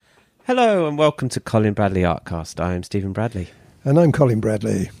Hello and welcome to Colin Bradley Artcast. I am Stephen Bradley. And I'm Colin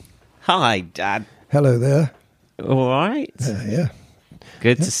Bradley. Hi, Dad. Hello there. All right? Yeah.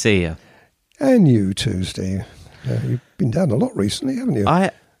 Good to see you. And you too, Steve. You've been down a lot recently, haven't you?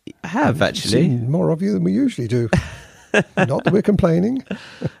 I have, actually. Seen more of you than we usually do. Not that we're complaining.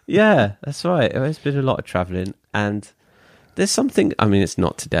 Yeah, that's right. There's been a lot of travelling. And there's something, I mean, it's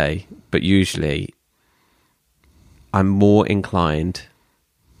not today, but usually I'm more inclined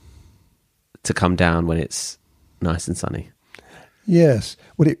to come down when it's nice and sunny. Yes.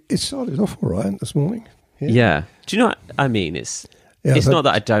 Well, it started off all right this morning. Yeah. Do you know what I mean? It's not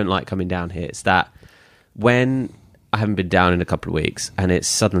that I don't like coming down here. It's that when I haven't been down in a couple of weeks and it's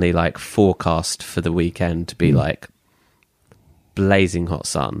suddenly like forecast for the weekend to be like blazing hot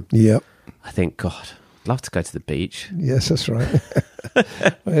sun. Yep. I think, God, I'd love to go to the beach. Yes, that's right.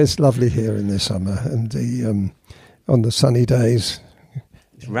 It's lovely here in the summer, and on the sunny days.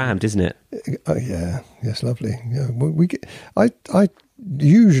 It's rammed, isn't it? Yeah, yes, lovely. Yeah, I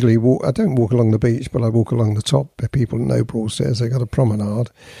usually walk. I don't walk along the beach, but I walk along the top. People know Broadstairs. They got a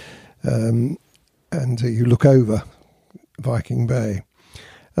promenade, and you look over Viking Bay.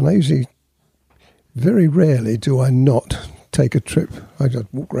 And I usually, very rarely, do I not take a trip. I just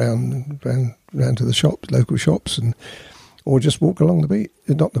walk round to the shops, local shops, or just walk along the beach.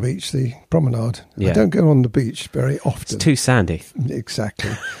 Not the beach, the promenade. Yeah. I don't go on the beach very often. It's too sandy.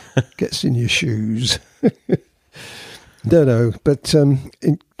 Exactly. Gets in your shoes. No, but to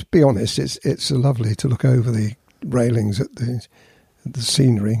be honest, it's lovely to look over the railings at the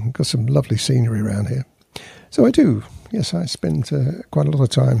scenery. We've got some lovely scenery around here. So I do. Yes, I spend quite a lot of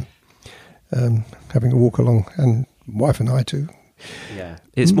time having a walk along, and wife and I too. Yeah,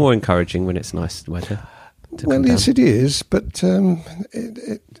 it's more encouraging when it's nice weather. Well, yes, it is, but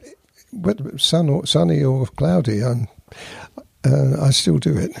whether sunny or cloudy, I still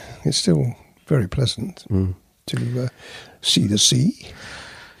do it. It's still very pleasant to see the sea.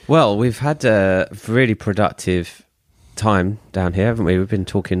 Well, we've had a really productive time down here, haven't we? We've been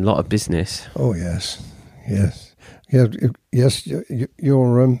talking a lot of business. Oh yes. Yeah, yes.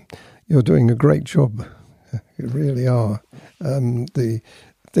 You're doing a great job. You really are. The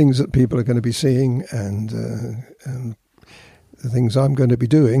things that people are going to be seeing and the things I'm going to be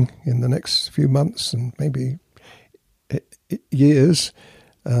doing in the next few months and maybe years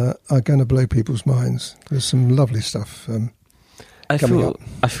are going to blow people's minds. There's some lovely stuff coming up.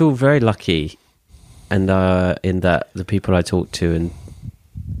 I feel very lucky, and in that the people I talk to and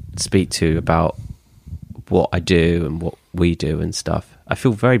speak to about what I do and what we do and stuff, I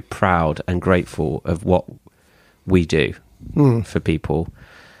feel very proud and grateful of what we do for people.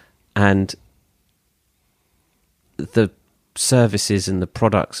 And the services and the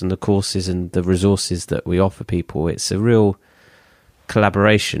products and the courses and the resources that we offer people, it's a real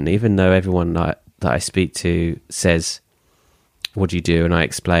collaboration. Even though everyone that I speak to says, what do you do? And I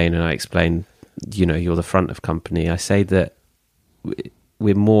explain, you're the front of company. I say that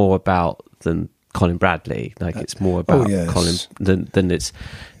we're more about than Colin Bradley. Like, it's more about Colin than it's,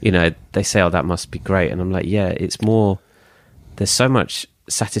 they say, oh, that must be great. And I'm like, yeah, it's more, there's so much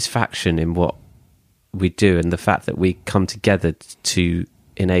satisfaction in what we do, and the fact that we come together to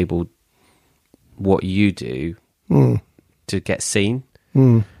enable what you do to get seen.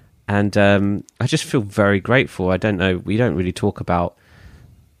 And I just feel very grateful. I don't know, we don't really talk about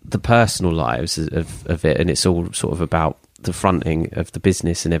the personal lives of it, and it's all sort of about the fronting of the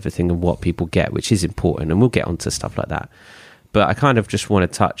business and everything and what people get, which is important, and we'll get onto stuff like that. But I kind of just want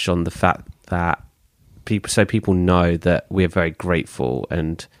to touch on the fact that people know that we're very grateful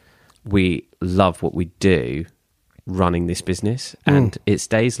and we love what we do running this business. And it's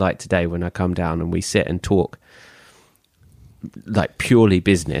days like today when I come down and we sit and talk like purely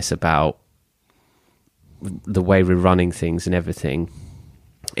business about the way we're running things and everything.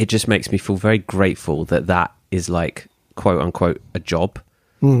 It just makes me feel very grateful that is like, quote unquote, a job.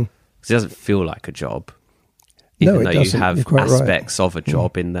 Because it doesn't feel like a job. Even though you have aspects of a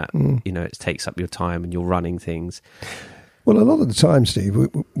job in that, it takes up your time and you're running things. Well, a lot of the time, Steve,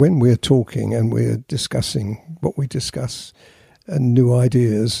 when we're talking and we're discussing what we discuss and new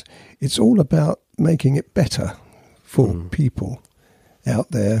ideas, it's all about making it better for people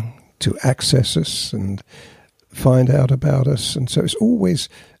out there to access us and find out about us. And so it's always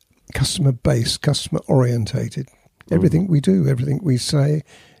customer-based, customer-orientated. Everything we do, everything we say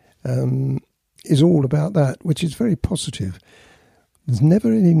is all about that, which is very positive. There's never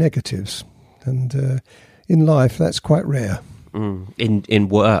any negatives. And in life, that's quite rare. In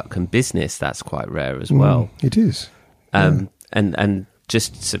work and business, that's quite rare as well. It is. And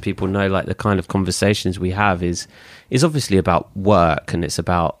just so people know, like, the kind of conversations we have is obviously about work, and it's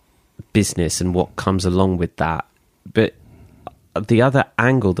about business and what comes along with that. But the other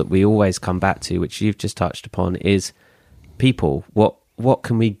angle that we always come back to, which you've just touched upon, is people. What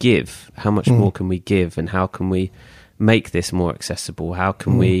can we give? How much more can we give? And how can we make this more accessible? How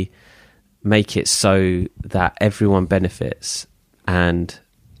can we make it so that everyone benefits? And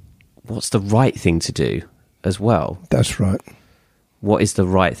what's the right thing to do as well? That's right. What is the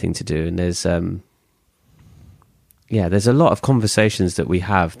right thing to do? And there's a lot of conversations that we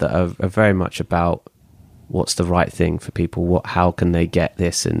have that are very much about what's the right thing for people. How can they get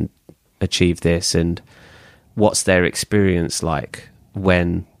this and achieve this, and what's their experience like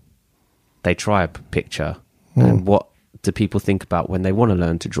when they try a picture, and what do people think about when they want to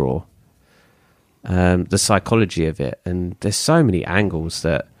learn to draw? The psychology of it, and there's so many angles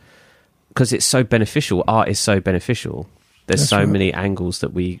that, because it's so beneficial, art is so beneficial. There's so many angles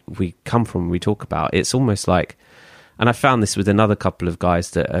that we come from, we talk about. It's almost like, and I found this with another couple of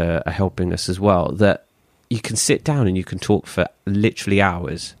guys that are helping us as well, that you can sit down and you can talk for literally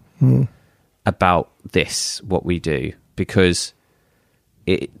hours about this, what we do, because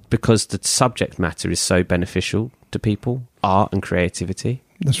the subject matter is so beneficial to people, art and creativity.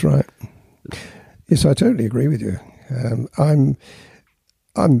 That's right. Yes, I totally agree with you. I'm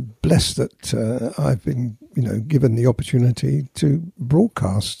blessed that I've been, given the opportunity to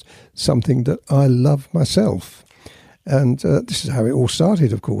broadcast something that I love myself. And this is how it all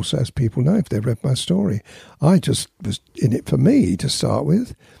started, of course, as people know if they've read my story. I just was in it for me to start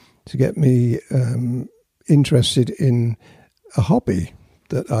with, to get me interested in a hobby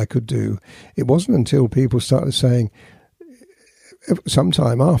that I could do. It wasn't until people started saying,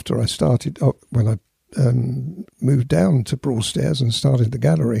 sometime after I started, when I moved down to Broadstairs and started the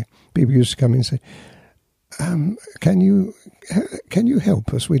gallery, people used to come in and say, can you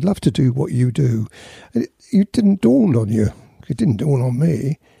help us? We'd love to do what you do. It didn't dawn on you. It didn't dawn on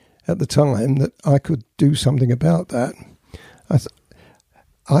me at the time that I could do something about that.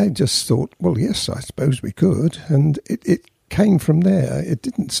 I just thought, well, yes, I suppose we could. And it came from there. It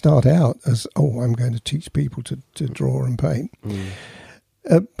didn't start out as, I'm going to teach people to draw and paint.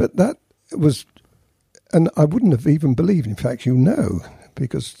 But that was, and I wouldn't have even believed, in fact,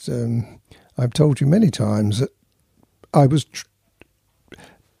 because I've told you many times that I was,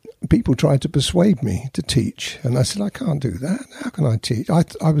 people tried to persuade me to teach. And I said, I can't do that. How can I teach? I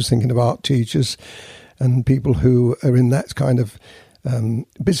was thinking of art teachers and people who are in that kind of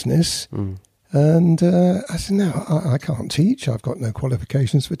business. And I said, no, I can't teach. I've got no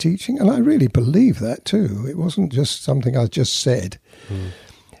qualifications for teaching. And I really believe that too. It wasn't just something I just said.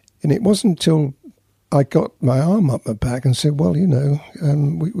 And it wasn't until I got my arm up my back and said, well,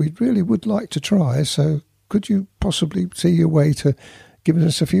 we really would like to try. So could you possibly see your way to giving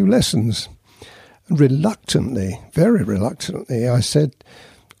us a few lessons? And reluctantly, very reluctantly, I said,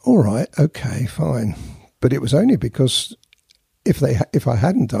 all right, okay, fine. But it was only because if I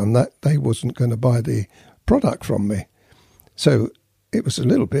hadn't done that, they wasn't going to buy the product from me. So it was a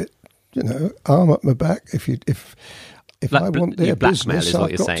little bit, arm up my back. If I want their business,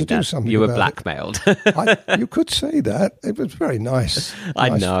 I've got to do something. You were about blackmailed. You could say that. It was very know. I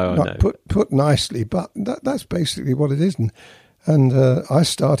know. Put nicely, but that's basically what it is. And I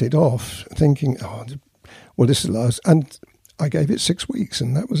started off thinking, this is last. And I gave it 6 weeks,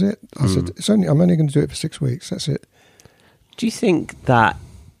 and that was it. I said, I'm only going to do it for 6 weeks. That's it. Do you think that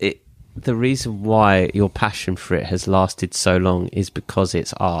the reason why your passion for it has lasted so long is because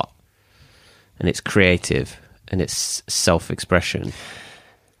it's art and it's creative and it's self-expression?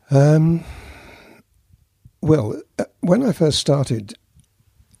 Well, when I first started,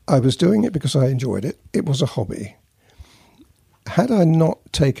 I was doing it because I enjoyed it. It was a hobby. Had I not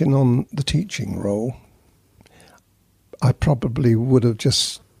taken on the teaching role, I probably would have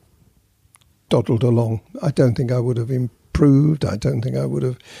just dawdled along. I don't think I would have improved. I don't think I would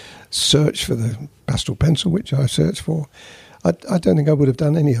have searched for the pastel pencil, which I searched for. I don't think I would have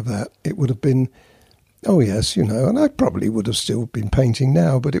done any of that. It would have been, and I probably would have still been painting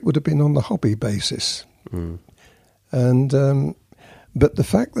now, but it would have been on the hobby basis. And but the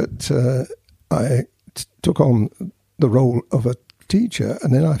fact that I took on the role of a teacher,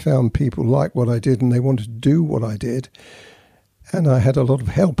 and then I found people like what I did and they wanted to do what I did, and I had a lot of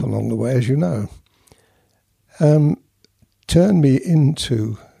help along the way, as you know, turned me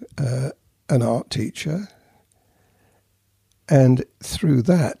into an art teacher. And through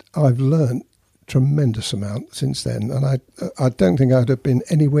that, I've learned tremendous amount since then. And I don't think I'd have been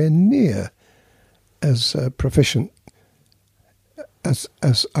anywhere near as proficient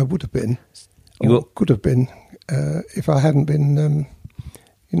as I would have been, or could have been, if I hadn't been,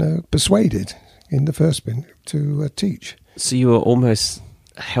 persuaded in the first bit to teach. So you were almost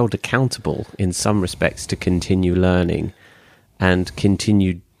held accountable in some respects to continue learning and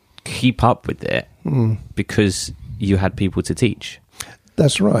keep up with it because you had people to teach.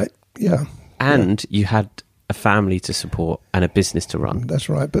 That's right. Yeah. And you had a family to support and a business to run. That's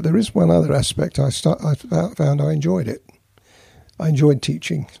right. But there is one other aspect. I found I enjoyed it. I enjoyed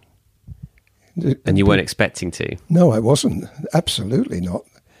teaching. And you weren't expecting to? No, I wasn't. Absolutely not.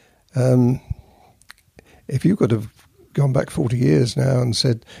 If you could have gone back 40 years now and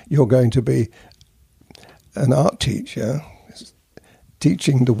said, you're going to be an art teacher,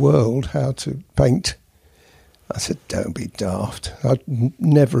 teaching the world how to paint, I said, don't be daft. I'd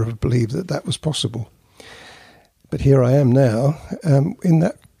never have believed that was possible. But here I am now in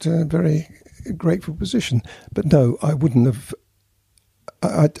that very grateful position. But no, I wouldn't have.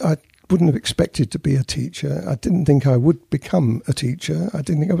 I wouldn't have expected to be a teacher. I didn't think I would become a teacher. I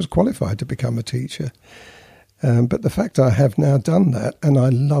didn't think I was qualified to become a teacher. But the fact I have now done that, and I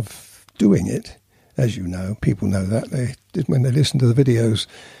love doing it, as you know, people know that. When they listen to the videos,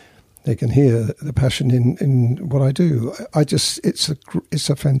 they can hear the passion in what I do. It's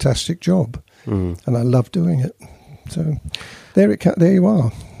a fantastic job, and I love doing it. So there you are.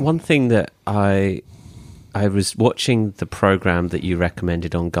 One thing that I was watching the program that you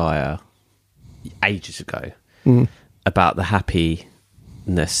recommended on Gaia ages ago about the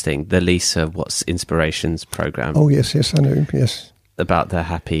happiness thing, the Lisa What's Inspirations program. Oh, yes, I know, yes. About the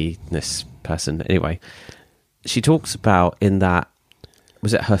happiness person. Anyway, she talks about in that,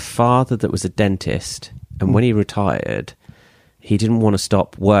 was it her father that was a dentist, and when he retired, he didn't want to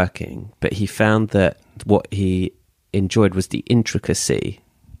stop working, but he found that what he enjoyed was the intricacy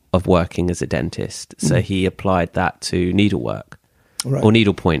of working as a dentist. So he applied that to needlework, right, or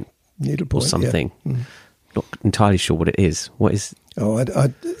needlepoint or something. Yeah. Not entirely sure what it is. What is? Oh,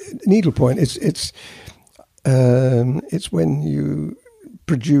 needlepoint. It's when you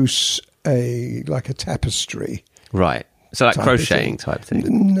produce a tapestry, right? So like crocheting type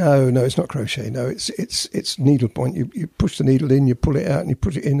thing? No, it's not crochet. No, it's needlepoint. You push the needle in, you pull it out, and you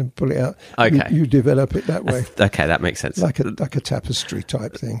put it in and pull it out. Okay. You develop it that way. Okay, that makes sense. Like a tapestry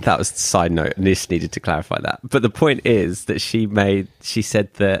type thing. That was the side note, and this needed to clarify that. But the point is that she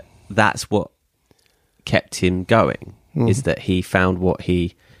said that that's what kept him going, is that he found what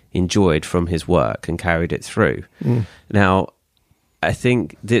he enjoyed from his work and carried it through. Now, I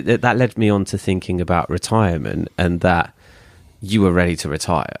think that led me on to thinking about retirement, and that you were ready to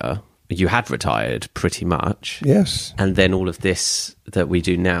retire. You had retired pretty much. Yes. And then all of this that we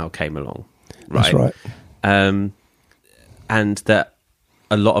do now came along. Right? That's right. And that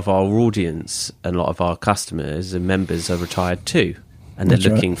a lot of our audience and a lot of our customers and members are retired too. And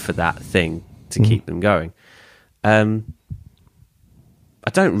they're looking for that thing to keep them going. I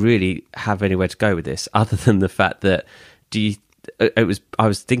don't really have anywhere to go with this other than the fact that I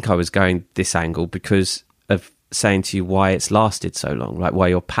was going this angle because of saying to you why it's lasted so long, like why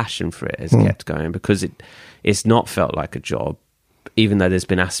your passion for it has kept going, because it's not felt like a job, even though there's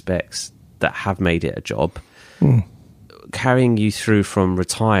been aspects that have made it a job. Carrying you through from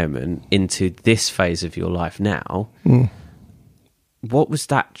retirement into this phase of your life now, what was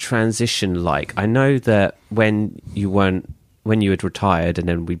that transition like? I know that when you had retired and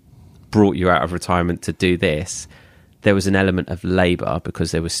then we brought you out of retirement to do this, there was an element of labour because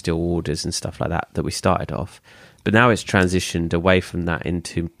there were still orders and stuff like that we started off. But now it's transitioned away from that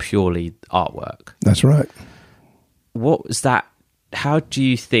into purely artwork. That's right. What was that? How do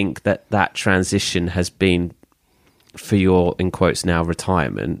you think that transition has been for your, in quotes now,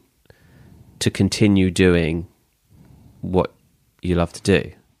 retirement, to continue doing what you love to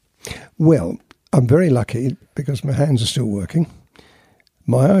do? Well, I'm very lucky because my hands are still working.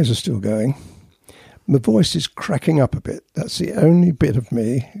 My eyes are still going. My voice is cracking up a bit. That's the only bit of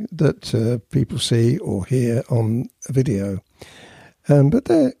me that people see or hear on a video. But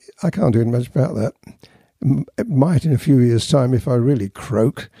I can't do much about that. It might, in a few years' time, if I really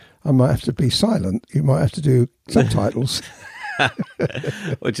croak, I might have to be silent. You might have to do subtitles.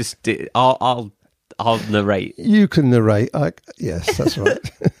 Or just I'll narrate. You can narrate. Yes, that's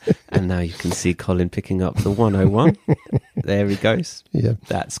right. And now you can see Colin picking up the 101. There he goes. Yeah,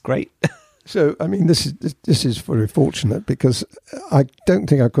 that's great. So, I mean, this is very fortunate because I don't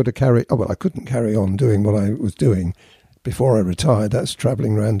think I could have I couldn't carry on doing what I was doing before I retired. That's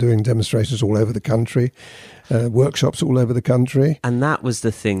travelling around doing demonstrations all over the country, workshops all over the country. And that was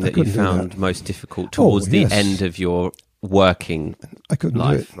the thing that you found most difficult towards the end of your working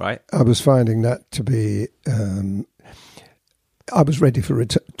life, right? I was finding that to be... I was ready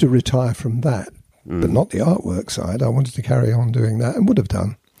to retire from that, but not the artwork side. I wanted to carry on doing that and would have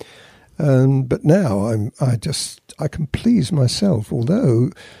done. But now I can please myself, although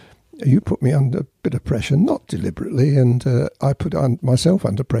you put me under a bit of pressure, not deliberately, and I put myself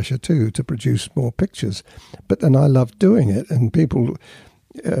under pressure too to produce more pictures. But then I love doing it, and people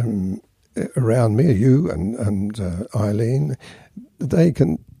around me, you and Eileen, they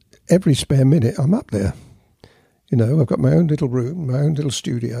can, every spare minute I'm up there. You know, I've got my own little room, my own little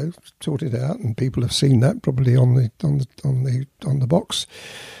studio sorted out, and people have seen that probably on the box.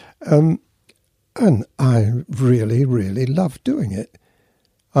 And I really, really love doing it.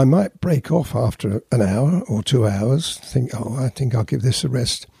 I might break off after an hour or 2 hours, think, I think I'll give this a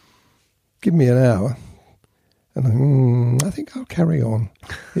rest. Give me an hour, and I think I'll carry on.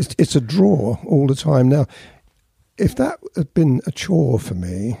 It's a draw all the time. Now, if that had been a chore for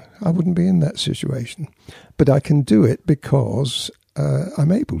me, I wouldn't be in that situation. But I can do it because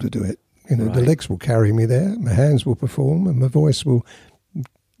I'm able to do it. You know, The legs will carry me there, my hands will perform, and my voice will,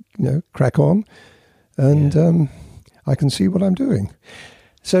 crack on, and I can see what I'm doing.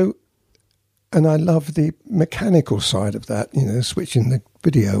 So, and I love the mechanical side of that, switching the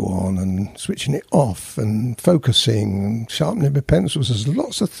video on and switching it off and focusing and sharpening my pencils. There's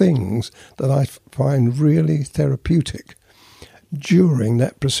lots of things that I find really therapeutic during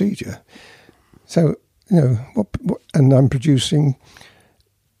that procedure. So, and I'm producing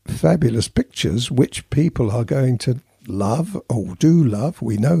fabulous pictures which people are going to love or do love,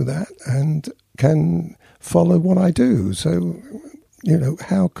 we know that, and can follow what I do. So,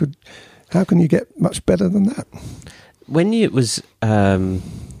 how can you get much better than that? When it was, I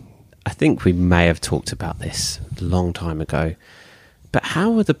think we may have talked about this a long time ago, but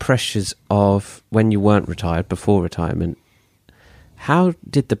how were the pressures of when you weren't retired, before retirement? How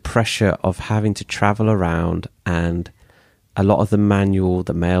did the pressure of having to travel around and a lot of the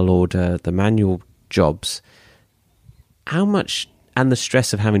mail order, the manual jobs, how much, and the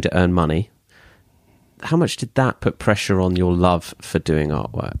stress of having to earn money, how much did that put pressure on your love for doing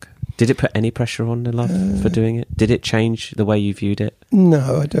artwork? Did it put any pressure on the love for doing it? Did it change the way you viewed it?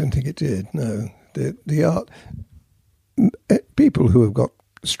 No, I don't think it did. No, the art, people who have got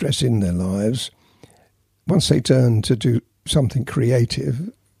stress in their lives, once they turn to do something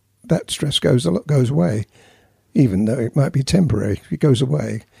creative, that stress goes away, even though it might be temporary. It goes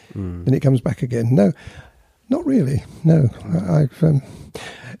away, and it comes back again. No, not really. No,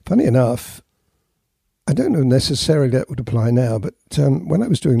 funny enough, I don't know necessarily that would apply now, but when I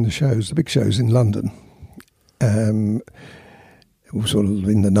was doing the big shows in London, sort of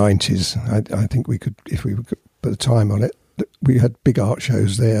in the 90s, I think we could, if we could put a time on it, we had big art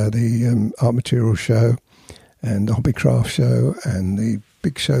shows there, the Art Materials Show and the Hobbycraft Show and the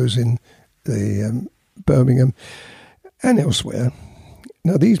big shows in the Birmingham and elsewhere.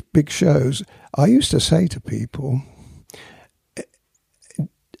 Now, these big shows, I used to say to people,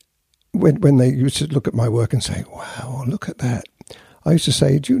 when they used to look at my work and say, wow, look at that, I used to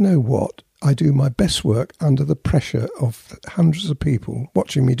say, do you know what? I do my best work under the pressure of hundreds of people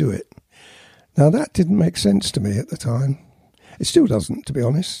watching me do it. Now, that didn't make sense to me at the time. It still doesn't, to be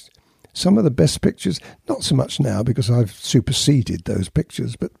honest. Some of the best pictures, not so much now because I've superseded those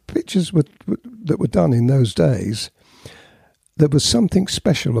pictures, but pictures that were done in those days, there was something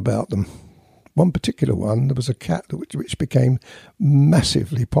special about them. One particular one, there was a cat which became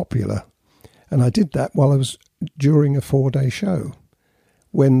massively popular. And I did that while I was during a 4-day show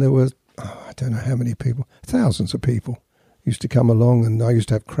when there were, I don't know how many people, thousands of people used to come along, and I used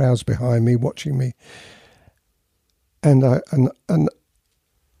to have crowds behind me watching me. And a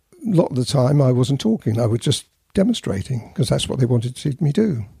lot of the time I wasn't talking, I was just demonstrating because that's what they wanted to see me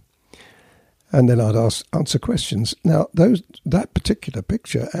do. And then I'd answer questions. Now, that particular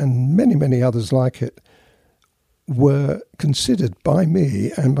picture and many, many others like it were considered by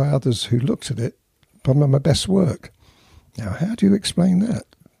me and by others who looked at it some of my best work. Now, how do you explain that?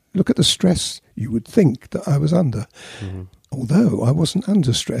 Look at the stress you would think that I was under. Mm-hmm. Although I wasn't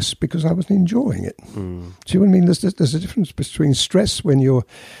under stress because I was enjoying it. Mm. See what I mean? There's a difference between stress when you're,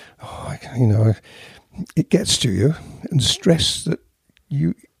 it gets to you, and stress that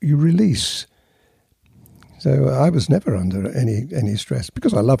you release. So I was never under any stress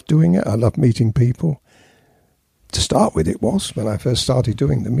because I loved doing it. I loved meeting people. To start with, it was when I first started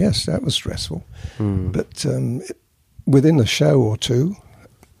doing them. Yes, that was stressful. Mm. But within a show or two,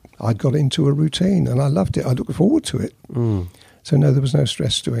 I'd got into a routine and I loved it. I looked forward to it. Mm. So no, there was no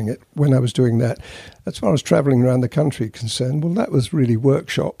stress doing it when I was doing that. As far as travelling around the country concerned, well, that was really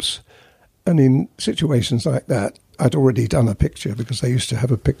workshops. And in situations like that, I'd already done a picture because they used to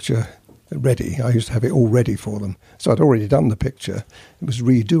have a picture ready. I used to have it all ready for them. So I'd already done the picture. It was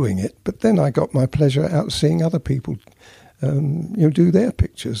redoing it. But then I got my pleasure out seeing other people do their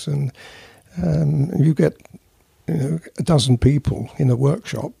pictures, and you get a dozen people in a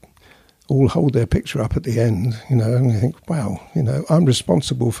workshop all hold their picture up at the end, and you think, wow, I'm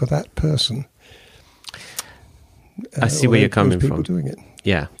responsible for that person. I see where you're coming people from. Doing it.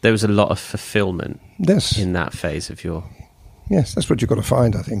 Yeah, there was a lot of fulfillment Yes. in that phase of your... Yes, that's what you've got to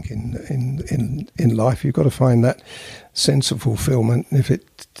find, I think, in life. You've got to find that sense of fulfillment. I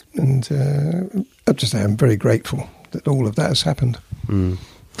just am very grateful that all of that has happened.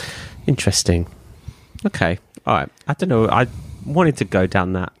 Interesting. Okay, all right. I don't know. I wanted to go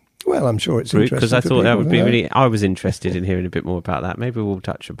down that Well, I'm sure it's route interesting because I for thought that people would to be know. really... I was interested in hearing a bit more about that. Maybe we'll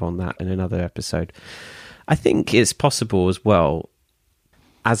touch upon that in another episode. I think it's possible as well,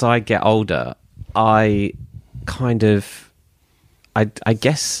 as I get older, I kind of... I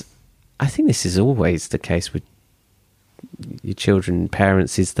guess I think this is always the case with your children and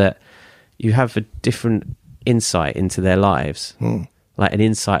parents, is that you have a different insight into their lives, like an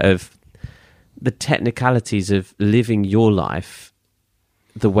insight of the technicalities of living your life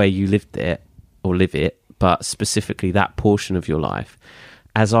the way you lived it or live it, but specifically that portion of your life.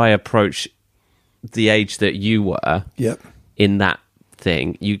 As I approach the age that you were Yep. in that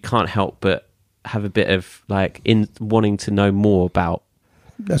thing, you can't help but have a bit of like in wanting to know more about.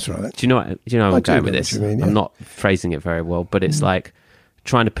 That's right. Do you know where I'm I do going with know this? what you mean, yeah. I'm not phrasing it very well, but it's like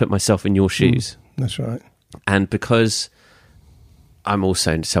trying to put myself in your shoes. That's right. And because I'm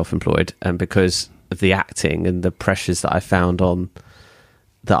also self-employed, and because of the acting and the pressures that I found on,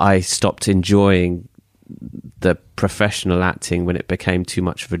 that I stopped enjoying the professional acting when it became too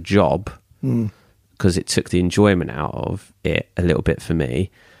much of a job, because it took the enjoyment out of it a little bit for me,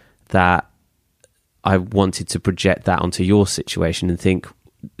 that I wanted to project that onto your situation and think,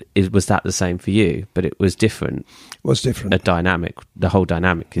 was that the same for you? But it was different. Was different. The whole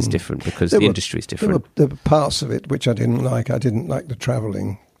dynamic is different because the industry is different. There were parts of it which I didn't like. I didn't like the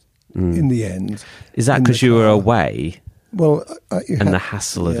travelling in the end. Is that in because the you were car. away Well, and the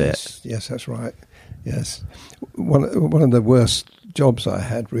hassle of it? Yes, that's right. Yes. One of the worst jobs I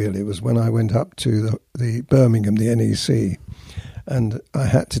had really was when I went up to the Birmingham, the NEC, and I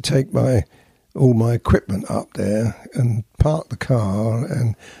had to take all my equipment up there and park the car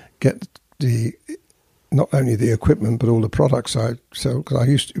and get not only the equipment but all the products I sell,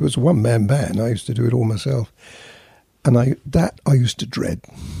 because it was a one-man band. I used to do it all myself, and I used to dread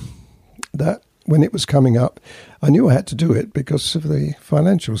that. When it was coming up, I knew I had to do it because of the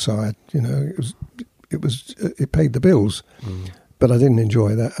financial side. It paid the bills, but I didn't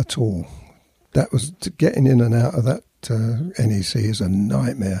enjoy that at all. That was getting in and out of that NEC is a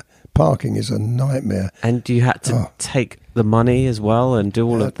nightmare. Parking is a nightmare. And you had to take the money as well and do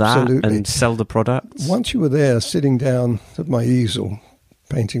all of that Absolutely. and sell the products? Once you were there, sitting down at my easel,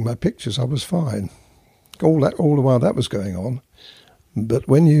 painting my pictures, I was fine. All the while that was going on. But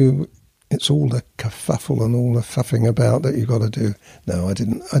when it's all the kerfuffle and all the fuffing about that you've got to do. No, I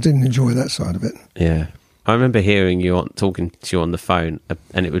didn't enjoy that side of it. Yeah. I remember hearing you talking to you on the phone,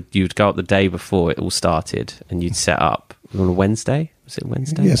 and you'd go up the day before it all started, and you'd set up on a Wednesday. Was it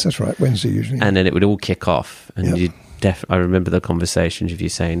Wednesday? Yes, that's right. Wednesday usually. And then it would all kick off, and Yep. I remember the conversations of you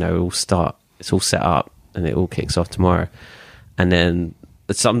saying, "No, it's all set up, and it all kicks off tomorrow." And then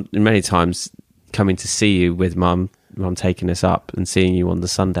many times coming to see you with Mum taking us up and seeing you on the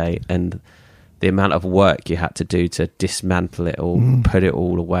Sunday, and the amount of work you had to do to dismantle it all, put it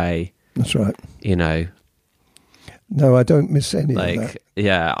all away. That's right. No, I don't miss any of that.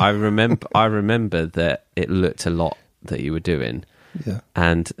 Yeah, I remember that it looked a lot that you were doing. Yeah.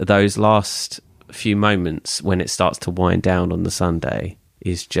 And those last few moments when it starts to wind down on the Sunday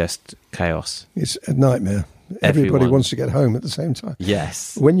is just chaos. It's a nightmare. Everybody Everyone. wants to get home at the same time.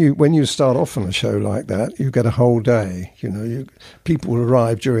 Yes. When you start off on a show like that, you get a whole day. People will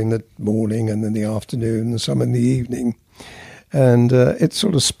arrive during the morning and then the afternoon and some in the evening, and it's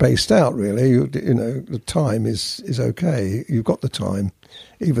sort of spaced out. Really, the time is okay. You've got the time,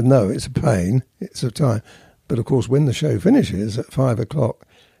 even though it's a pain. It's a time, but of course, when the show finishes at 5:00,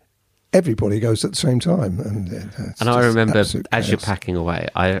 everybody goes at the same time, And I remember as you're packing away,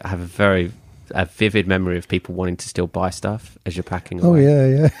 I have a vivid memory of people wanting to still buy stuff as you're packing away.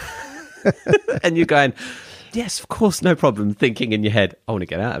 Oh yeah. And you're going, yes, of course, no problem, thinking in your head, I want to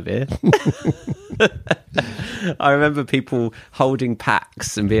get out of here. I remember people holding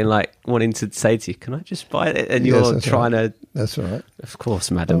packs and being like, wanting to say to you, can I just buy it? And Yes, you're that's trying right. to... That's right. Of course,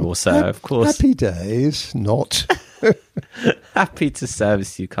 madam, or sir, of course. Happy days, not. Happy to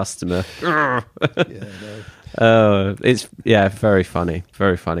service you, customer. Yeah, no. Oh, it's very funny,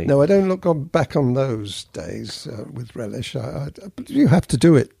 very funny. No, I don't look back on those days with relish. You have to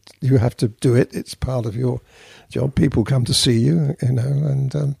do it. You have to do it. It's part of your job. People come to see you,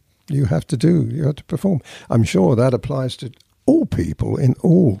 and you have to perform. I'm sure that applies to all people in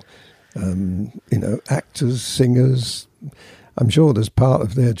all, actors, singers. I'm sure there's part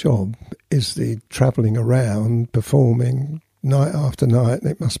of their job is the travelling around, performing night after night.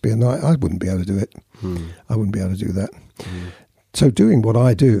 It must be a night. I wouldn't be able to do it. I wouldn't be able to do that. So doing what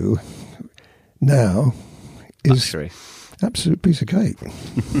I do now is absolute piece of cake.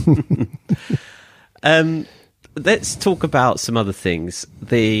 Let's talk about some other things.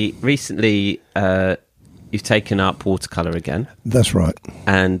 Recently, you've taken up watercolour again. That's right.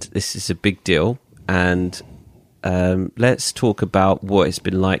 And this is a big deal. And let's talk about what it's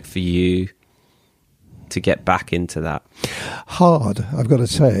been like for you to get back into that. Hard, I've got to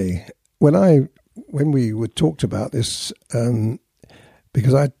say. When we were talked about this,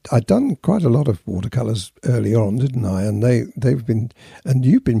 because I'd done quite a lot of watercolours early on, didn't I? And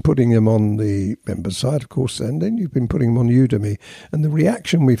you've been putting them on the members side, of course, and then you've been putting them on Udemy. And the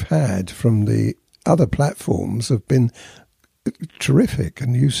reaction we've had from the other platforms have been terrific.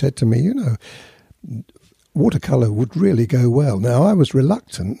 And you said to me, watercolour would really go well. Now, I was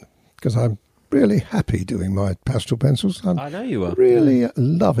reluctant because I'm really happy doing my pastel pencils. I know you are. Really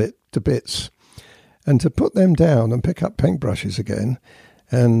love it to bits. And to put them down and pick up paintbrushes again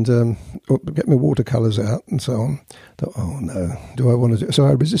and get my watercolours out and so on, thought, oh no, do I want to do it? So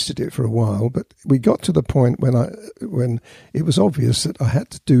I resisted it for a while, but we got to the point when it was obvious that I had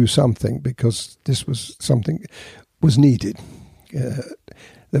to do something because this was something was needed.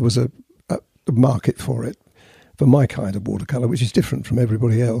 There was a market for it, for my kind of watercolour, which is different from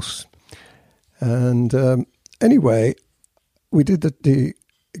everybody else. And anyway, we did the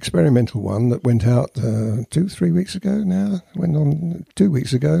experimental one that went out 2-3 weeks ago now. Went on 2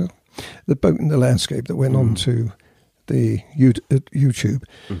 weeks ago. The Boat in the Landscape that went on to the YouTube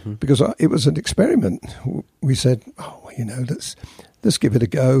because it was an experiment. We said, let's give it a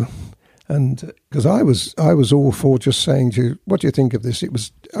go. And because I was all for just saying to you, what do you think of this? It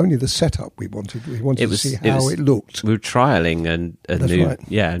was only the setup we wanted. We wanted to see how it looked. We were trialling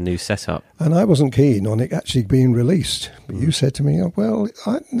a new setup. And I wasn't keen on it actually being released. But you said to me, oh, well,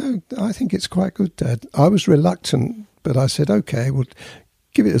 I think it's quite good, Dad. I was reluctant, but I said, okay, we'll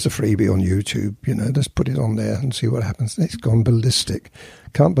give it as a freebie on YouTube. Let's put it on there and see what happens. It's gone ballistic.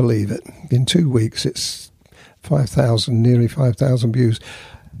 Can't believe it. In 2 weeks, it's nearly 5,000 views.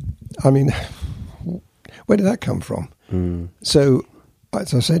 I mean, where did that come from? So,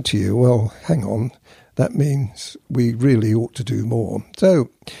 as I said to you, well, hang on, that means we really ought to do more. So,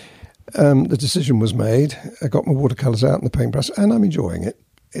 the decision was made. I got my watercolours out and the paintbrush, and I'm enjoying it.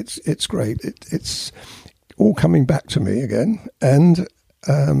 It's great. It's all coming back to me again, and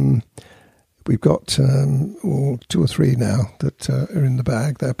we've got 2 or 3 now that are in the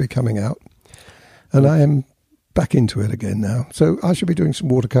bag. They'll be coming out, and I am back into it again now. So I should be doing some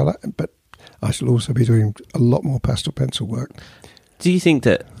watercolour, but I shall also be doing a lot more pastel pencil work. Do you think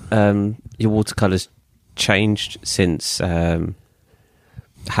that your watercolours changed since having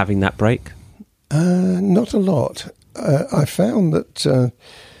that break? Not a lot. I found that,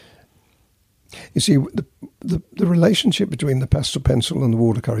 you see, the relationship between the pastel pencil and the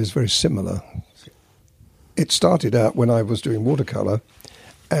watercolour is very similar. It started out when I was doing watercolour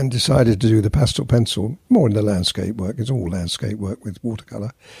and decided to do the pastel pencil, more in the landscape work. It's all landscape work with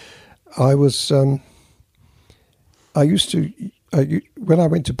watercolour. When I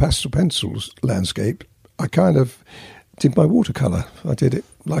went to pastel pencils landscape, I kind of did my watercolour. I did it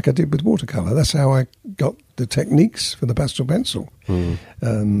like I did with watercolour. That's how I got the techniques for the pastel pencil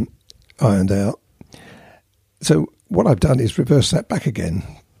ironed out. So what I've done is reverse that back again.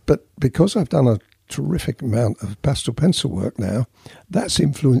 But because I've done a terrific amount of pastel pencil work now, that's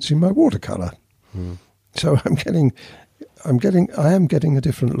influencing my watercolour. So I am getting a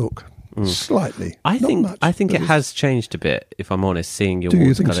different look. Slightly. I think it has changed a bit, if I'm honest, seeing your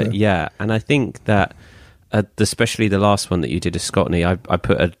watercolour. Think so? Yeah, and I think that especially the last one that you did, a Scotney, I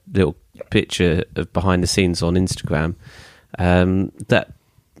put a little picture of behind the scenes on Instagram. That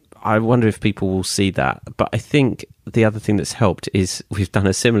I wonder if people will see that. But I think the other thing that's helped is we've done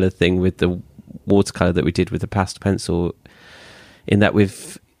a similar thing with the watercolour that we did with the pastel pencil, in that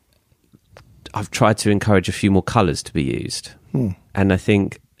I've tried to encourage a few more colours to be used. And I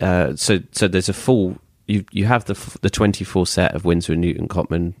think so there's a full, you have the 24 set of Winsor & Newton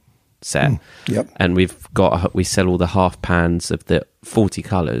Cotman set. Yep. And we sell all the half pans of the 40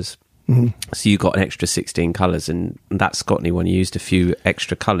 colours. So you got an extra 16 colours, and that Scotney one used a few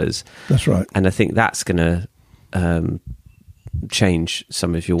extra colours. That's right. And I think that's going to change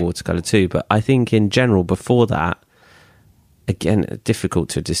some of your watercolor too. But I think in general, before that, again, difficult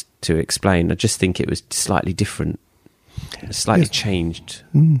to explain. I just think it was slightly different, slightly changed.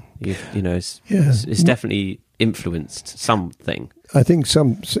 You know, it's definitely influenced something. I think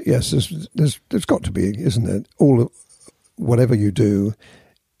yes, there's got to be, isn't it? Whatever you do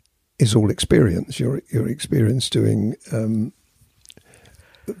is all experience. Your experience doing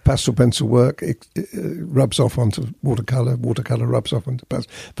pastel pencil work, it rubs off onto watercolor rubs off onto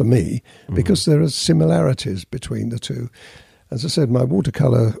pastel, for me, because there are similarities between the two. As I said, my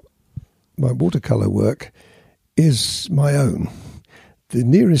watercolor work is my own. The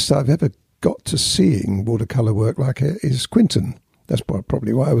nearest I've ever got to seeing watercolor work like it is Quinton. That's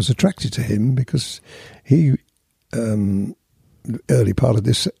probably why I was attracted to him, because he, early part of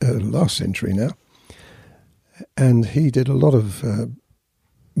this last century now, and he did a lot of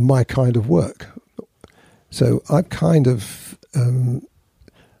my kind of work. So I kind of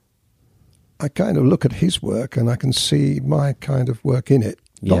look at his work and I can see my kind of work in it.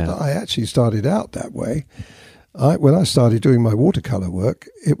 Yeah. Not that I actually started out that way. When I started doing my watercolor work,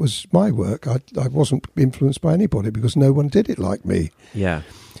 it was my work. I wasn't influenced by anybody because no one did it like me. Yeah.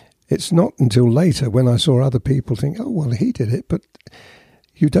 It's not until later when I saw other people think, oh, well, he did it, but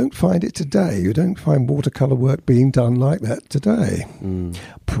you don't find it today. You don't find watercolor work being done like that today.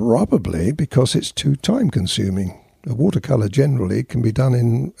 Probably because it's too time consuming. A watercolor generally can be done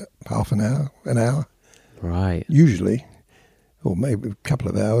in half an hour. Right. Usually, or maybe a couple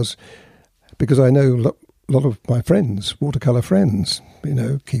of hours, because I know a lot of my friends, watercolor friends, you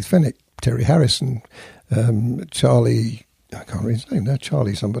know, Keith Fennick, Terry Harrison, Charlie, I can't remember his name now,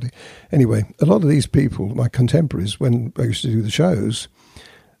 Charlie somebody. Anyway, a lot of these people, my contemporaries, when I used to do the shows,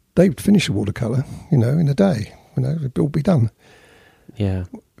 they'd finish a watercolor, you know, in a day. You know, it'd all be done. Yeah.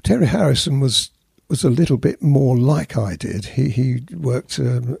 Terry Harrison was a little bit more like I did. He worked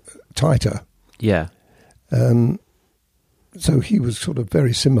tighter. Yeah. So he was sort of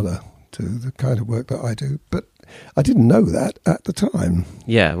very similar to the kind of work that I do. But I didn't know that at the time.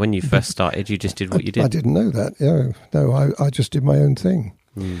 Yeah, when you first started, you just did what you did. I didn't know that. No, I just did my own thing.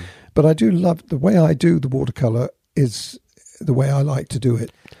 But I do love the way I do the watercolor is the way I like to do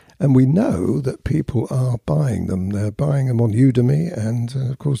it. And we know that people are buying them. They're buying them on Udemy, and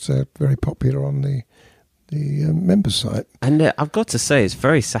of course they're very popular on the members site. And I've got to say, it's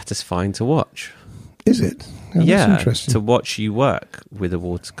very satisfying to watch. Is it? Oh, yeah, that's interesting. To watch you work with a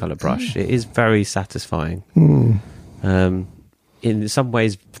watercolor brush, it is very satisfying. In some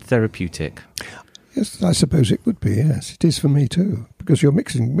ways, therapeutic. Yes, I suppose it would be. Yes, it is for me too, because you're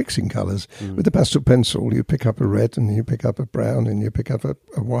mixing colours. With the pastel pencil, you pick up a red, and you pick up a brown, and you pick up a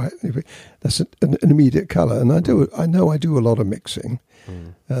white. That's an immediate colour, and I know I do a lot of mixing.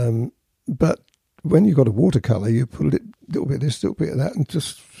 But when you've got a watercolour, you put a little bit of this, a little bit of that, and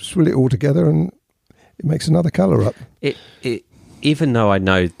just swill it all together, and it makes another colour up. It even though I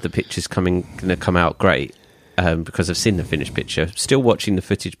know the picture's going to come out great. Because I've seen the finished picture, still watching the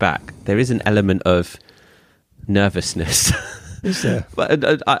footage back, there is an element of nervousness. Is there?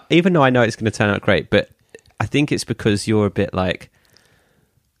 But even though I know it's going to turn out great, but I think it's because you're a bit like,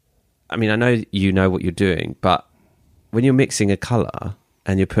 I mean, I know you know what you're doing, but when you're mixing a colour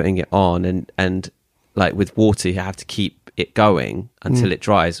and you're putting it on and like with water, you have to keep it going until it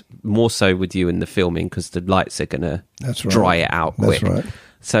dries, more so with you in the filming because the lights are going to dry it out quick. That's right.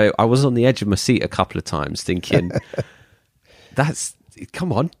 So I was on the edge of my seat a couple of times thinking,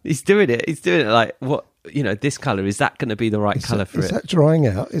 come on, he's doing it. He's doing it like, what, you know, this colour, is that going to be the right colour for it? Is that drying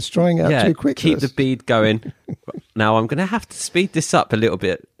out? It's drying out too quick. Keep the bead going. Now I'm going to have to speed this up a little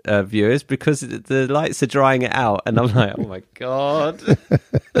bit, viewers, because the lights are drying it out. And I'm like, oh my God.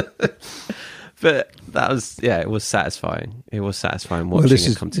 But that was, it was satisfying. It was satisfying watching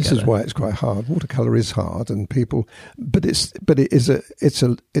it come together. This is why it's quite hard. Watercolor is hard, and people, but it's the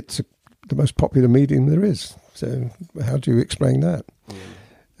most popular medium there is. So how do you explain that?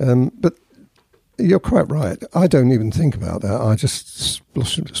 But you're quite right. I don't even think about that. I just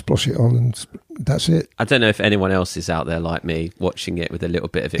splosh it on, and that's it. I don't know if anyone else is out there like me, watching it with a little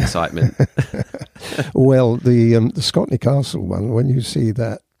bit of excitement. Well, the Scotney Castle one, when you see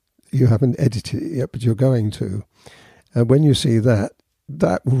that. You haven't edited it yet, but you're going to. And when you see that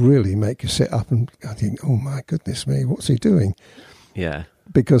will really make you sit up and think, oh my goodness me, what's he doing? Yeah.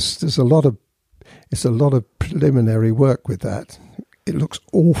 Because it's a lot of preliminary work with that. It looks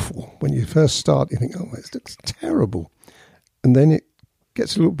awful. When you first start, you think, oh, it looks terrible. And then it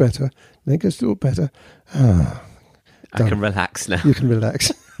gets a little better, then it gets a little better. I can relax now. You can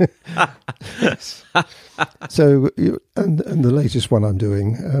relax. So, and the latest one I'm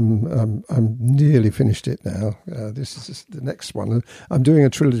doing, I'm nearly finished it now. This is the next one. I'm doing a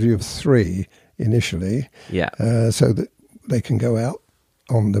trilogy of 3 initially, so that they can go out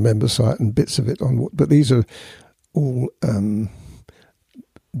on the member site and bits of it on. But these are all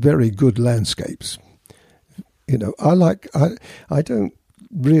very good landscapes. You know, I don't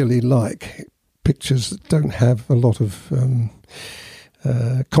really like pictures that don't have a lot of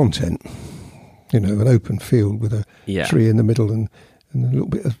content. You know, an open field with a tree in the middle and a little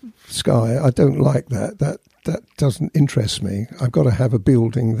bit of sky. I don't like that. That doesn't interest me. I've got to have a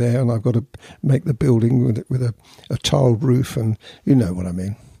building there, and I've got to make the building with a tiled roof, and you know what I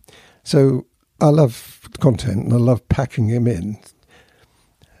mean. So I love content, and I love packing him in.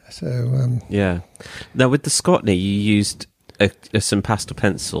 So Now with the Scotney, you used some pastel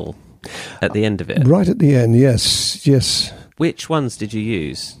pencil at the end of it. Right at the end, yes. Which ones did you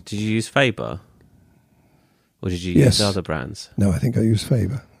use? Did you use Faber? Or did you use other brands? No, I think I used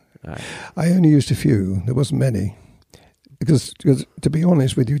Faber. Right. I only used a few. There wasn't many. Because to be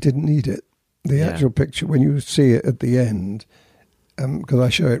honest with you, didn't need it. The actual picture, when you see it at the end, because I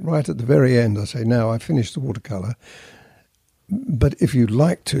show it right at the very end, I say, now I've finished the watercolour. But if you'd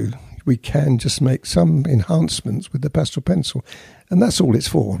like to, we can just make some enhancements with the pastel pencil. And that's all it's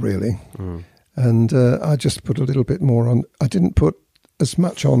for, really. Mm. And I just put a little bit more on. I didn't put as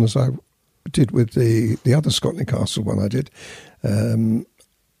much on as I did with the other Scotney Castle one I did.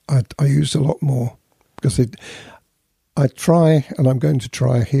 I used a lot more because I try, and I'm going to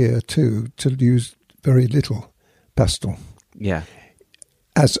try here too, to use very little pastel. Yeah.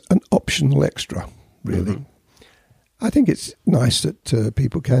 As an optional extra, really. Mm-hmm. I think it's nice that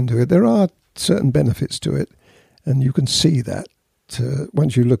people can do it. There are certain benefits to it, and you can see that.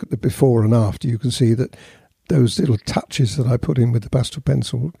 Once you look at the before and after, you can see that those little touches that I put in with the pastel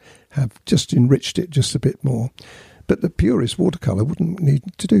pencil have just enriched it just a bit more. But the purest watercolour wouldn't need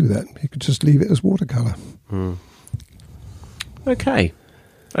to do that. You could just leave it as watercolour. Mm. Okay,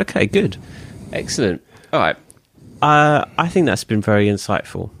 good. Excellent. All right. I think that's been very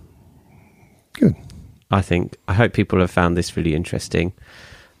insightful. Good. I hope people have found this really interesting.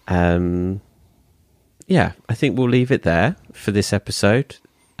 I think we'll leave it there for this episode.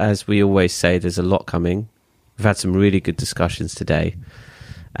 As we always say, there's a lot coming. We've had some really good discussions today,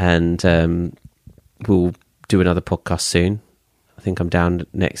 and we'll do another podcast soon. I think I'm down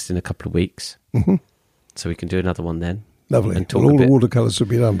next in a couple of weeks, so we can do another one then. Lovely. And talk all the watercolours will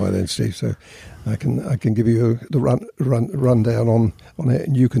be done by then, Steve. So I can give you the rundown on it,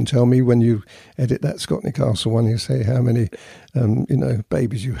 and you can tell me when you edit that Scotney Castle one. You say how many,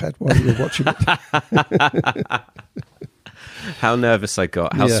 babies you had while you were watching it. How nervous I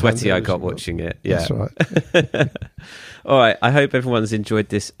got, how sweaty I got watching it. Yeah, that's right. All right. I hope everyone's enjoyed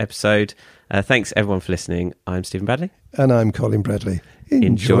this episode. Thanks everyone for listening. I'm Stephen Bradley, and I'm Colin Bradley.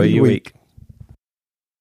 Enjoy your week.